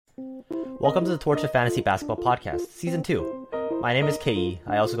Welcome to the Torch of Fantasy Basketball Podcast, Season 2. My name is KE,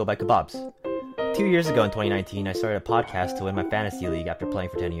 I also go by Kebabs. 2 years ago in 2019, I started a podcast to win my fantasy league after playing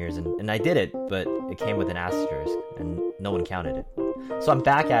for 10 years, and I did it, but it came with an asterisk, and no one counted it. So I'm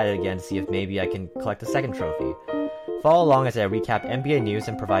back at it again to see if maybe I can collect a second trophy. Follow along as I recap NBA news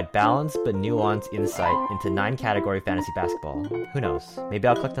and provide balanced but nuanced insight into 9-category fantasy basketball. Who knows, maybe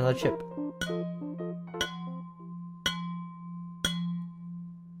I'll collect another chip.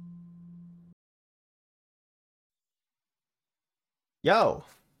 Yo!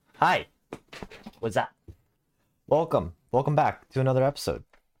 Hi! What's that? Welcome back to another episode.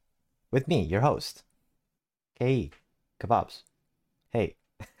 With me, your host, KE, Kebabs. Hey.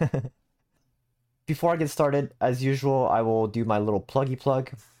 Before I get started, as usual, I will do my little pluggy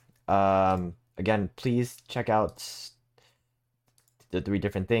plug. Again, please check out the 3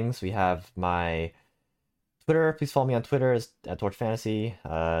 different things. We have my Twitter. Please follow me on Twitter at Torch Fantasy.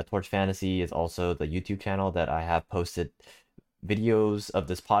 Torch Fantasy is also the YouTube channel that I have posted videos of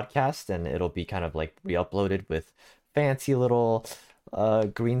this podcast, and it'll be kind of like re-uploaded with fancy little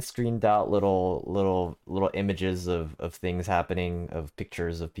green screened out little images of things happening, of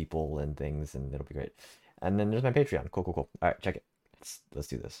pictures of people and things, and it'll be great. And then there's my Patreon. Cool. All right, check it. Let's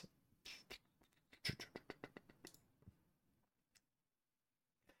do this.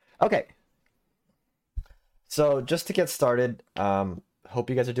 Okay. So just to get started,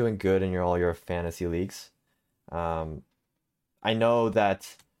 hope you guys are doing good in all your fantasy leagues. I know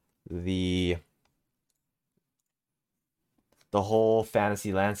that the whole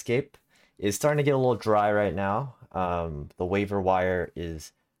fantasy landscape is starting to get a little dry right now. The waiver wire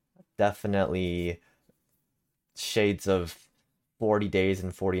is definitely shades of 40 days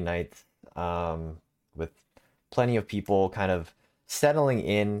and 40 nights, with plenty of people kind of settling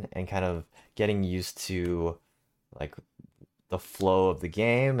in and kind of getting used to like the flow of the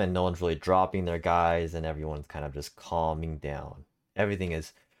game, and no one's really dropping their guys, and everyone's kind of just calming down. Everything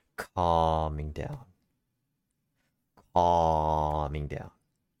is calming down.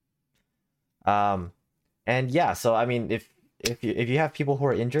 And yeah, so I mean, if you have people who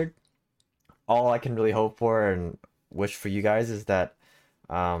are injured, all I can really hope for and wish for you guys is that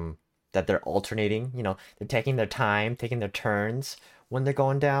that they're alternating. You know, they're taking their time, taking their turns when they're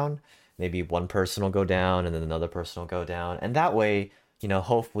going down. Maybe one person will go down and then another person will go down. And that way, you know,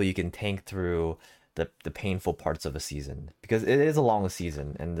 hopefully you can tank through the painful parts of a season. Because it is a long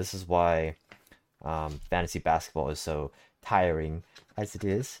season. And this is why fantasy basketball is so tiring as it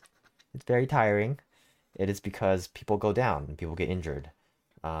is. It's very tiring. It is because people go down and people get injured.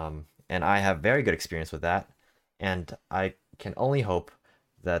 And I have very good experience with that. And I can only hope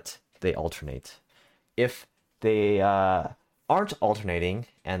that they alternate. If they aren't alternating,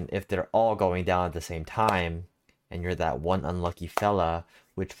 and if they're all going down at the same time, and you're that one unlucky fella,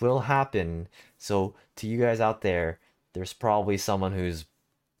 which will happen. So to you guys out there, there's probably someone who's,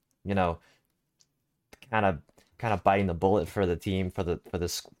 you know, kind of biting the bullet for the team, for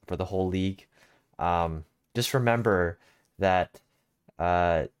the whole league. Just remember that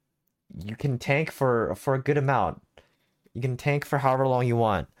you can tank for a good amount. You can tank for however long you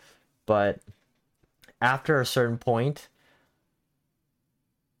want, but after a certain point,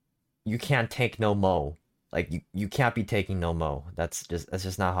 you can't take no mo. Like you can't be taking no mo. That's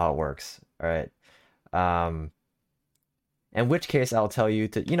just not how it works. All right. In which case I'll tell you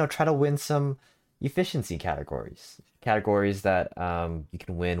to, you know, try to win some efficiency categories. Categories that you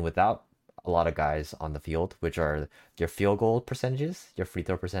can win without a lot of guys on the field, which are your field goal percentages, your free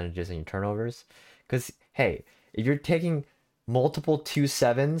throw percentages, and your turnovers. Because hey, if you're taking multiple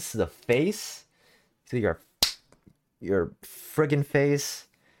 2-7s to the face, to your friggin' face,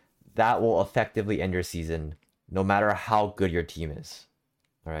 that will effectively end your season, no matter how good your team is.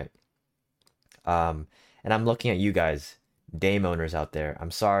 All right. And I'm looking at you guys, Dame owners out there.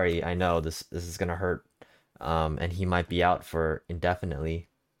 I'm sorry. I know this is gonna hurt. And he might be out for indefinitely,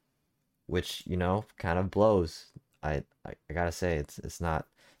 which, you know, kind of blows. I gotta say, it's not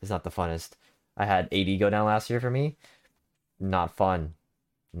the funnest. I had AD go down last year for me. Not fun.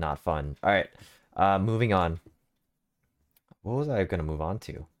 All right. Moving on. What was I gonna move on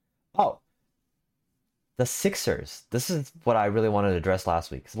to? Oh, the Sixers. This is what I really wanted to address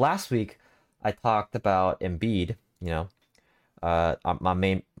last week. 'Cause last week I talked about Embiid, you know,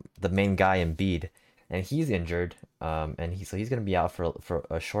 the main guy Embiid, and he's injured, and he's gonna be out for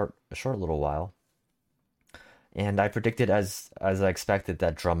a short little while. And I predicted, as I expected,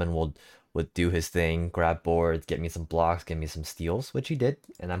 that Drummond would do his thing, grab boards, get me some blocks, get me some steals, which he did,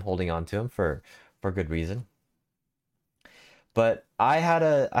 and I'm holding on to him for good reason. But I had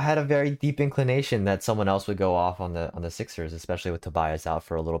a very deep inclination that someone else would go off on the Sixers, especially with Tobias out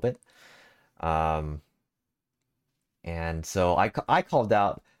for a little bit. Um, and so I called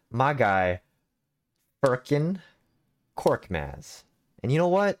out my guy Furkan Korkmaz. And you know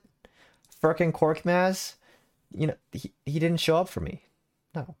what? Furkan Korkmaz, he didn't show up for me.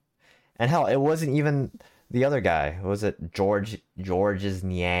 No. And hell, it wasn't even the other guy. Was it George's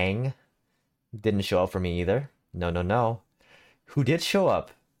Niang? Didn't show up for me either. No, no, no. Who did show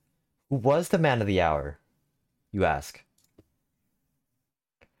up? Who was the man of the hour? You ask.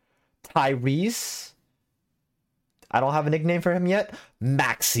 Tyrese? I don't have a nickname for him yet.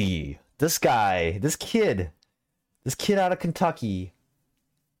 Maxi. This guy, this kid out of Kentucky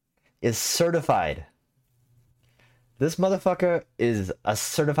is certified. This motherfucker is a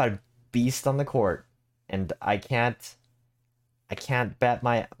certified beast on the court, and I can't bat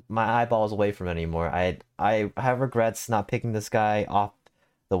my eyeballs away from it anymore. I have regrets not picking this guy off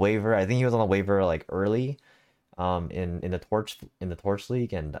the waiver. I think he was on the waiver like early, in the Torch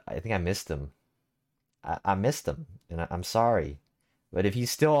League, and I think I missed him. I missed him, and I'm sorry. But if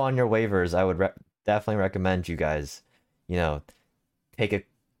he's still on your waivers, I would definitely recommend you guys, you know, take a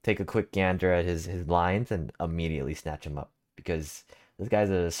take a quick gander at his lines and immediately snatch him up because this guy's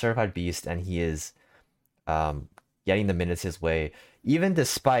a certified beast and he is um, getting the minutes his way. Even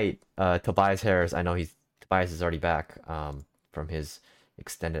despite Tobias Harris, I know Tobias is already back from his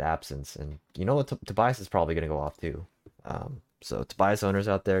extended absence, and you know what? Tobias is probably going to go off too. So Tobias owners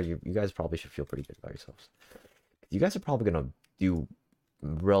out there, you guys probably should feel pretty good about yourselves. You guys are probably going to do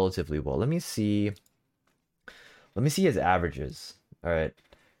relatively well. Let me see. Let me see his averages. All right.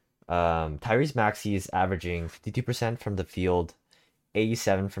 Tyrese Maxey is averaging 52% from the field,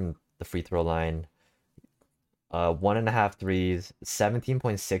 87 from the free throw line, one and a half threes,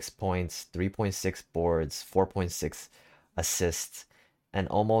 17.6 points, 3.6 boards, 4.6 assists, and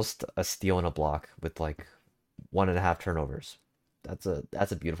almost a steal and a block with like one and a half turnovers. That's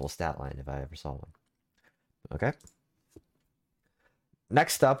a beautiful stat line if I ever saw one. Okay.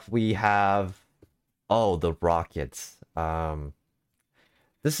 Next up we have the Rockets.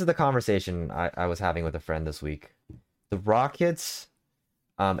 This is the conversation I was having with a friend this week. The Rockets,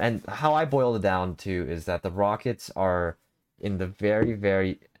 and how I boiled it down to is that the Rockets are in the very,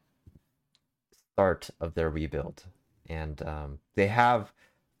 very start of their rebuild. And they have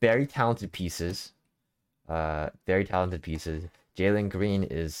very talented pieces. Very talented pieces. Jalen Green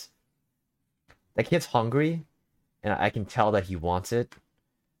is, that kid's hungry, and I can tell that he wants it.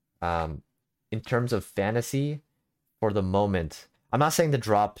 In terms of fantasy, for the moment, I'm not saying to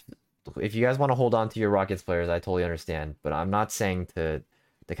drop. If you guys want to hold on to your Rockets players, I totally understand. But I'm not saying to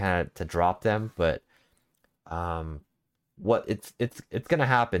kind of to drop them. But what it's gonna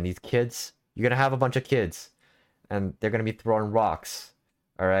happen. These kids, you're gonna have a bunch of kids, and they're gonna be throwing rocks,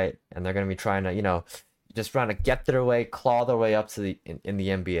 all right, and they're gonna be trying to just trying to get their way, claw their way up to in the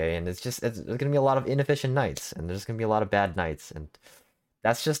NBA, and it's gonna be a lot of inefficient nights, and there's gonna be a lot of bad nights, and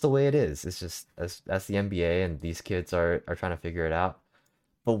that's just the way it is. It's just that's the NBA, and these kids are trying to figure it out.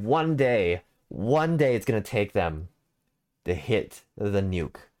 But one day it's gonna take them to hit the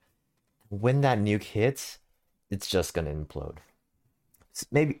nuke. When that nuke hits, it's just gonna implode.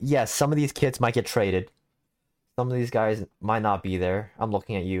 Maybe yes, some of these kids might get traded. Some of these guys might not be there. I'm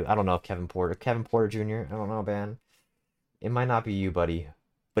looking at you. I don't know if Kevin Porter Jr. I don't know, man. It might not be you, buddy,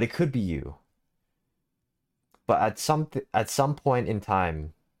 but it could be you. But at some point in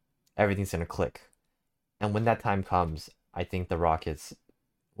time, everything's gonna click. And when that time comes, I think the Rockets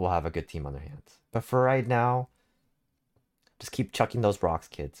will have a good team on their hands. But for right now, just keep chucking those rocks,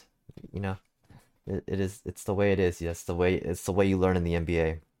 kids. You know, it's the way it is. Yes, it's the way you learn in the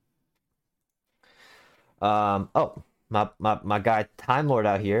NBA. My guy Time Lord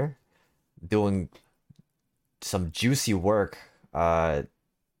out here doing some juicy work.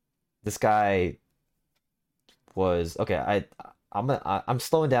 This guy was okay. I'm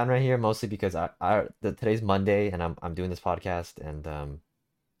slowing down right here mostly because today's Monday and I'm doing this podcast and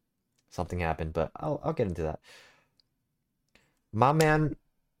something happened, but I'll get into that. My man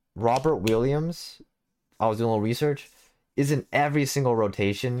Robert Williams, I was doing a little research, is in every single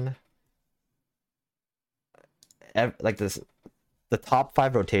rotation. Like this, the top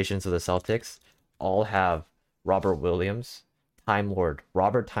five rotations of the Celtics all have Robert Williams,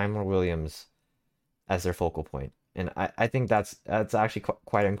 Robert Time Lord Williams as their focal point. And I think that's actually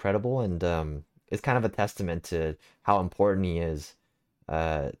quite incredible, and it's kind of a testament to how important he is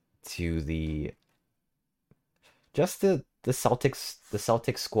to the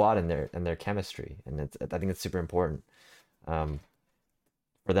Celtics squad and their chemistry, and I think it's super important um,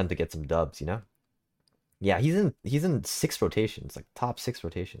 for them to get some dubs, you know. Yeah, he's in six rotations, like top six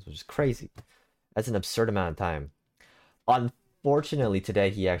rotations, which is crazy. That's an absurd amount of time. Unfortunately, today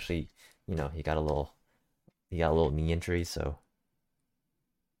he actually, he got a little knee injury, so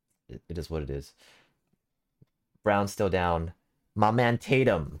it is what it is. Brown's still down. My man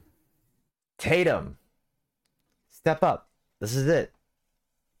Tatum. Tatum, step up. This is it.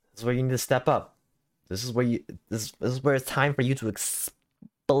 This is where you need to step up. This is where you this is where it's time for you to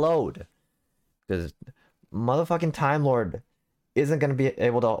explode. Because motherfucking Time Lord isn't gonna be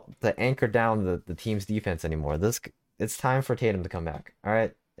able to anchor down the team's defense anymore. It's time for Tatum to come back. All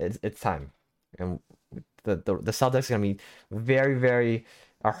right, it's time, and the Celtics are gonna be very very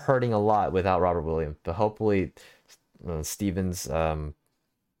are hurting a lot without Robert Williams. But hopefully, Stevens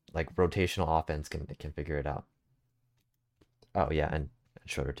like rotational offense can figure it out. Oh yeah, and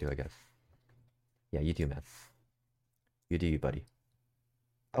Schroeder too, I guess. Yeah, you do, man. You do, you, buddy.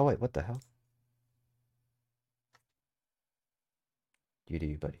 Oh wait, what the hell? You do,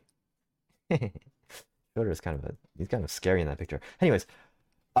 you, buddy. Schroeder is he's kind of scary in that picture. Anyways,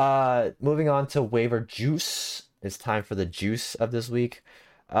 moving on to waiver juice. It's time for the juice of this week.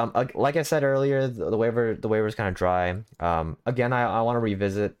 Like I said earlier, the waiver is kind of dry. Again, I want to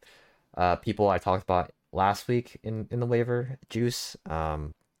revisit people I talked about last week in the waiver juice.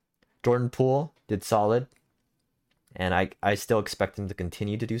 Jordan Poole did solid, and I still expect him to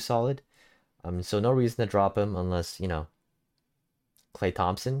continue to do solid. So no reason to drop him unless, Klay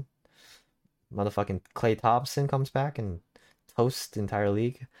Thompson, motherfucking Klay Thompson comes back and toasts the entire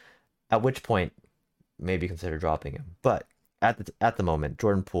league. At which point, maybe consider dropping him. But at the moment,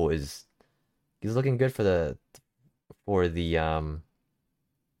 Jordan Poole he's looking good for the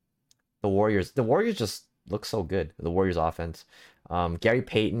Warriors. The Warriors just look so good. The Warriors offense. Gary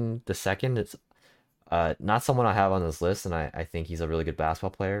Payton the second. It's not someone I have on this list, and I think he's a really good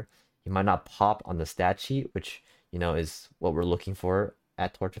basketball player. He might not pop on the stat sheet, which is what we're looking for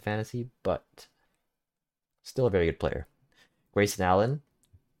at Torture Fantasy, but still a very good player. Grayson Allen,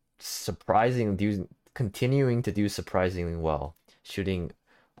 continuing to do surprisingly well, shooting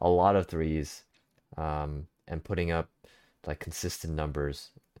a lot of threes, and putting up like consistent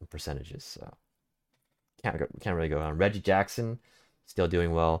numbers and percentages. So can't really go on. Reggie Jackson still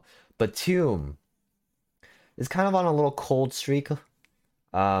doing well. Batum is kind of on a little cold streak.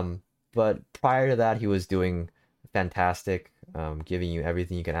 But prior to that, he was doing fantastic, giving you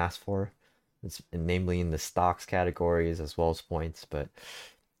everything you can ask for. It's namely in the stocks categories as well as points. But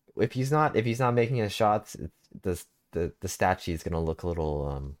if he's not making his shots, the stat sheet's gonna look a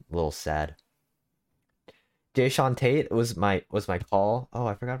little sad. Jayshawn Tate was my call. Oh,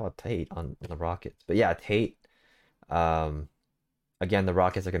 I forgot about Tate on the Rockets. But yeah, Tate. Um, Again, the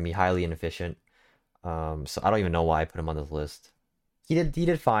Rockets are gonna be highly inefficient. So I don't even know why I put him on this list. He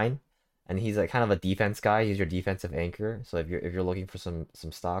did fine, and he's like kind of a defense guy. He's your defensive anchor. So if you're looking for some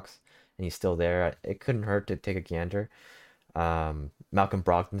stocks and he's still there, it couldn't hurt to take a gander. Malcolm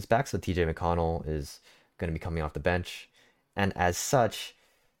Brogdon's back, so TJ McConnell is going to be coming off the bench, and as such,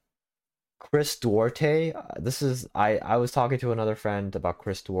 Chris Duarte. I was talking to another friend about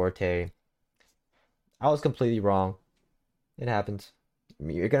Chris Duarte. I was completely wrong. It happens. I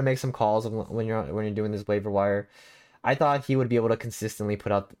mean, you're gonna make some calls when you're doing this waiver wire. I thought he would be able to consistently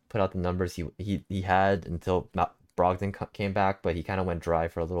put out the numbers he had until Brogdon came back, but he kind of went dry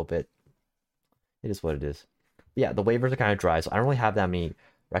for a little bit. It is what it is. But yeah, the waivers are kind of dry, so I don't really have that many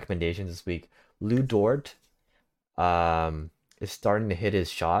recommendations this week. Lou Dort is starting to hit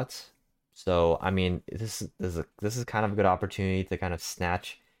his shots, so I mean this is kind of a good opportunity to kind of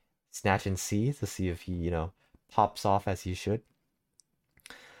snatch and see to see if he pops off as he should.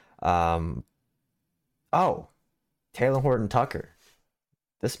 Um, oh, Taylor Horton Tucker,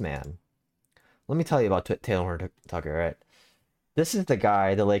 this man. Let me tell you about Taylor Horton Tucker. Right, this is the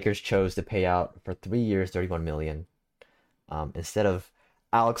guy the Lakers chose to pay out for 3 years, 31 million, instead of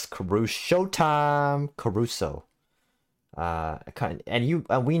Alex Caruso.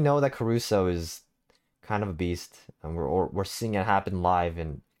 And we know that Caruso is kind of a beast, and we're seeing it happen live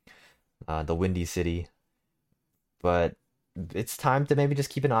in the Windy City. But it's time to maybe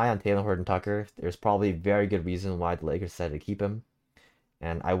just keep an eye on Taylor Horton Tucker. There's probably very good reason why the Lakers decided to keep him,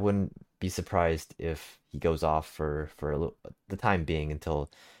 and I wouldn't be surprised if he goes off for the time being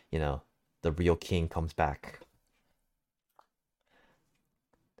until the real king comes back.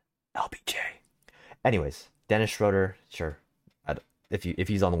 LBJ. Anyways, Dennis Schroeder, sure. If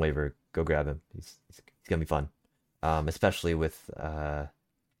he's on the waiver, go grab him. He's gonna be fun, especially with Time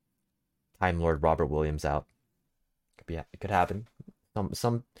Lord Robert Williams out. It could happen.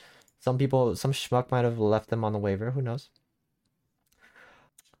 Some people, some schmuck might have left them on the waiver. Who knows?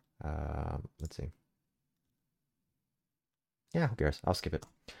 Let's see. Yeah, who cares? I'll skip it.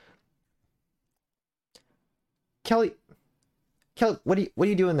 Kelly, Kelly, what are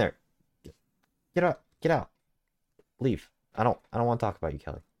you doing there? Get out, get out, leave. I don't want to talk about you,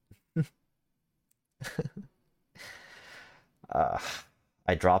 Kelly. Uh,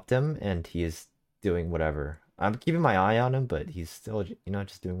 I dropped him, and he is doing whatever. I'm keeping my eye on him, but he's still,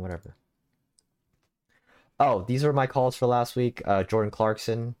 just doing whatever. Oh, these are my calls for last week. Jordan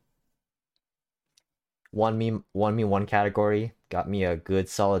Clarkson won me one category, got me a good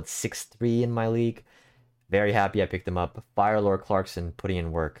solid 6-3 in my league. Very happy I picked him up. Firelord Clarkson putting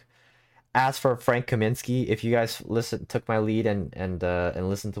in work. As for Frank Kaminsky, if you guys took my lead and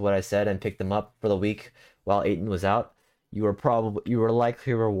listened to what I said and picked them up for the week while Aiton was out, you were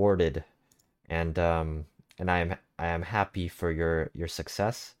likely rewarded, and I am happy for your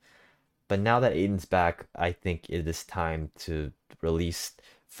success. But now that Aiden's back, I think it is time to release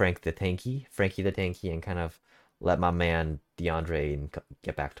Frankie the Tanky, and kind of let my man DeAndre Ayton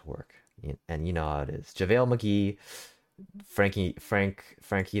get back to work. And you know how it is. JaVale McGee,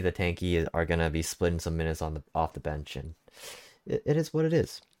 Frankie the Tanky are gonna be splitting some minutes on the off the bench, and it is what it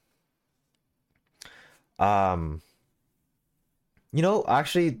is. Um,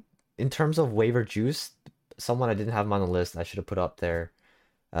 actually, in terms of waiver juice, someone I didn't have him on the list, I should have put up there.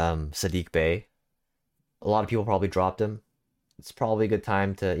 Sadiq Bey. A lot of people probably dropped him. It's probably a good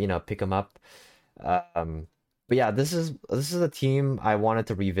time to pick him up. Um, but yeah, this is a team I wanted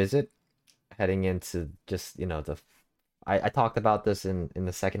to revisit heading into just the. I talked about this in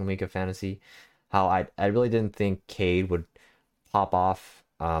the second week of fantasy, how I really didn't think Cade would pop off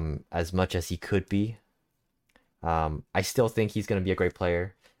as much as he could be. I still think he's going to be a great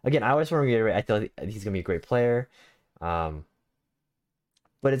player. Again, I always want to reiterate, I feel like he's going to be a great player. Um,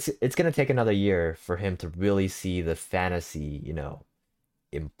 but it's going to take another year for him to really see the fantasy,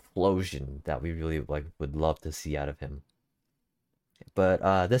 implosion that we really would love to see out of him.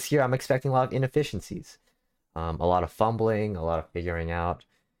 But this year, I'm expecting a lot of inefficiencies, a lot of fumbling, a lot of figuring out.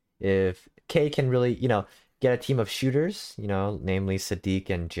 If K can really, get a team of shooters, namely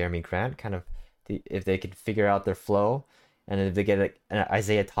Sadiq and Jeremy Grant, kind of, if they could figure out their flow, and if they get an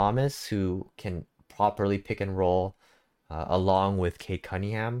Isaiah Thomas who can properly pick and roll along with Cade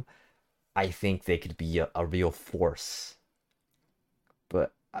Cunningham, I think they could be a real force.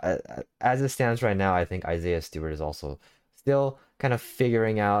 But as it stands right now, I think Isaiah Stewart is also still kind of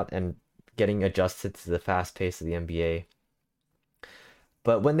figuring out and getting adjusted to the fast pace of the NBA.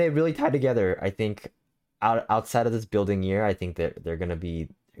 But when they really tie together, I think outside of this building year, I think that they're gonna be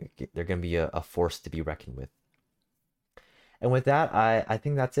a force to be reckoned with. And with that, I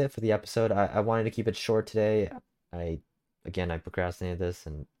think that's it for the episode. I wanted to keep it short today. I Again, I procrastinated this,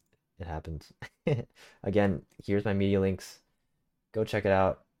 and it happened. Again, here's my media links. Go check it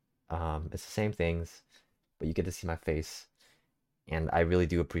out. It's the same things, but you get to see my face, and I really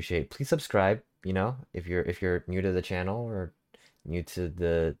do appreciate. Please subscribe. If you're new to the channel or new to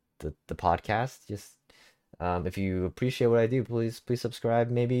the podcast, just if you appreciate what I do, please subscribe.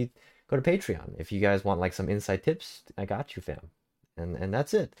 Maybe go to Patreon if you guys want like some inside tips. I got you, fam. And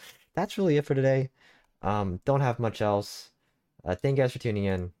that's it. That's really it for today. Don't have much else. Thank you guys for tuning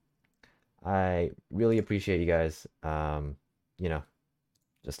in. I really appreciate you guys. You know,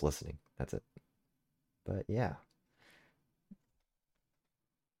 just listening. That's it. But yeah,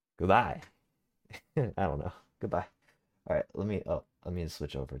 goodbye. I don't know. Goodbye. All right, let me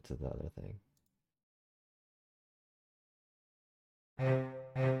switch over to the other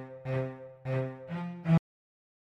thing.